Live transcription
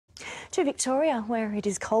To Victoria, where it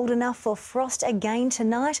is cold enough for frost again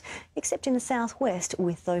tonight, except in the southwest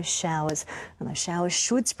with those showers. And those showers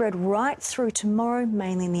should spread right through tomorrow,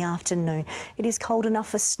 mainly in the afternoon. It is cold enough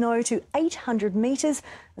for snow to 800 metres,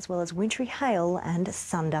 as well as wintry hail and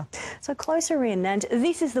thunder. So closer in, and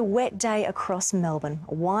this is the wet day across Melbourne.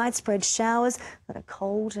 Widespread showers that are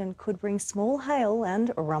cold and could bring small hail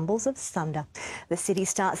and rumbles of thunder. The city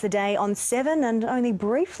starts the day on 7 and only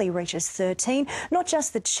briefly reaches 13. Not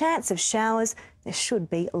just the chance of showers, there should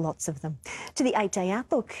be lots of them. To the 8-day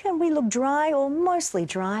outlook, and we look dry or mostly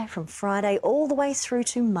dry from Friday all the way through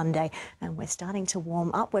to Monday. And we're starting to warm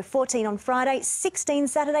up. We're 14 on Friday, 16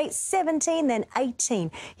 Saturday, 17, then 18.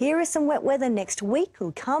 Here is some wet weather next week.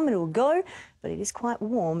 It'll come and it'll go, but it is quite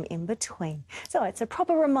warm in between. So it's a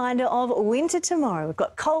proper reminder of winter tomorrow. We've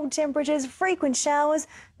got cold temperatures, frequent showers,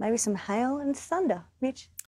 maybe some hail and thunder. Mitch?